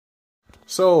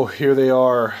So here they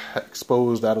are,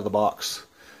 exposed out of the box.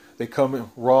 They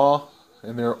come raw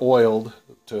and they're oiled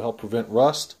to help prevent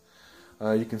rust.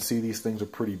 You can see these things are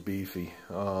pretty beefy.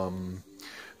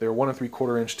 They're 1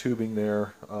 3/4 inch tubing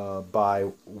there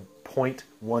by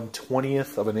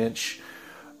 0.1/20 of an inch,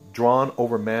 drawn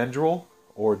over mandrel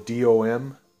or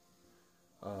DOM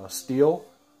steel.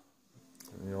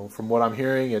 You know, from what I'm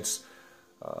hearing, it's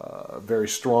very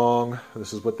strong.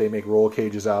 This is what they make roll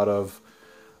cages out of,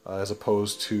 as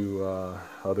opposed to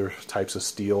other types of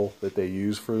steel that they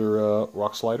use for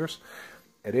Rocksliders.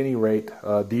 At any rate,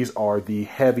 these are the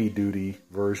heavy-duty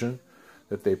version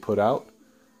that they put out.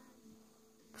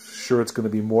 Sure, it's going to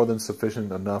be more than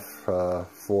sufficient enough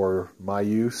for my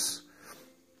use.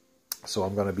 So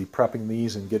I'm going to be prepping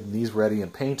these and getting these ready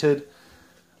and painted.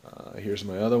 Here's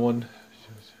my other one.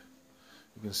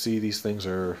 You can see these things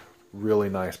are really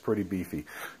nice, pretty beefy.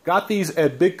 Got these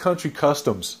at Big Country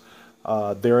Customs.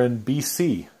 They're in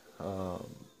BC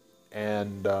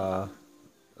and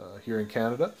here in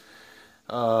Canada.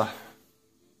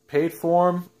 Paid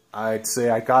for them. I'd say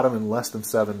I got them in less than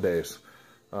 7 days.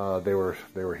 They were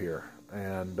here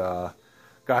and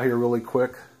got here really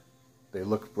quick. They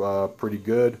look pretty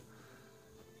good.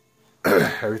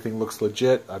 Everything looks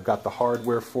legit. I've got the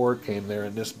hardware for it. Came there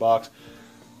in this box,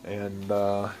 and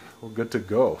we're good to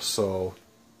go. So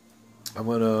I'm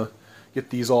gonna get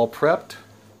these all prepped.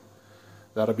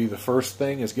 That'll be the first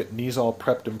thing, is getting these all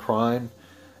prepped and primed,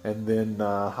 and then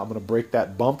I'm gonna break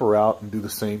that bumper out and do the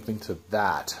same thing to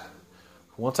that.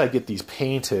 Once I get these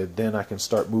painted, then I can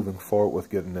start moving forward with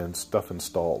getting stuff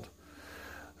installed.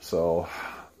 So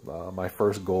my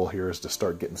first goal here is to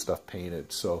start getting stuff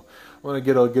painted. So I'm going to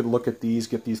get a good look at these,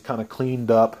 get these kind of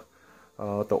cleaned up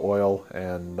with the oil,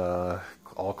 and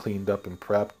all cleaned up and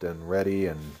prepped and ready,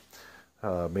 and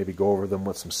maybe go over them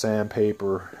with some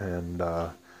sandpaper and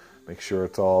make sure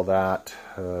it's all that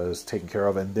is taken care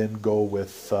of, and then go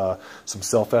with some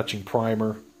self-etching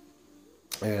primer.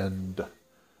 And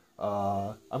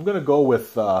I'm going to go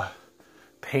with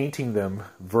painting them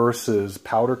versus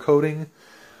powder coating.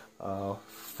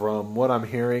 From what I'm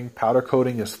hearing, powder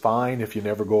coating is fine if you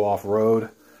never go off-road.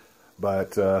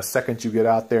 But second you get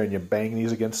out there and you bang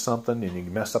these against something and you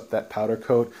mess up that powder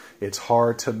coat, it's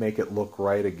hard to make it look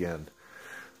right again.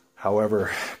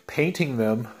 However, painting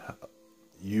them,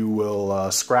 you will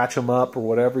scratch them up or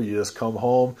whatever. You just come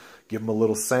home, give them a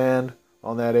little sand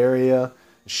on that area,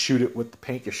 shoot it with the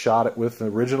paint you shot it with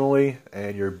originally,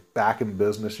 and you're back in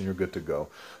business and you're good to go.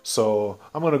 So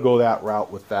I'm going to go that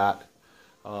route with that.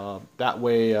 That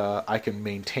way I can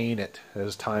maintain it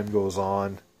as time goes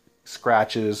on.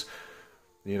 Scratches,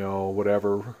 you know,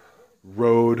 whatever,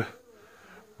 road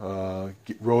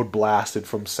blasted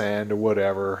from sand or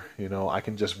whatever, you know, I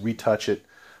can just retouch it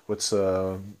with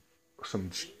some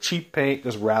cheap paint,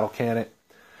 just rattle can it,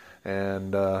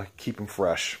 and keep them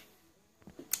fresh.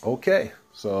 Okay,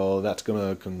 so that's going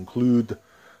to conclude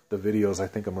the videos I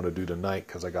think I'm going to do tonight,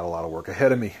 because I got a lot of work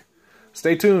ahead of me.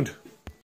 Stay tuned.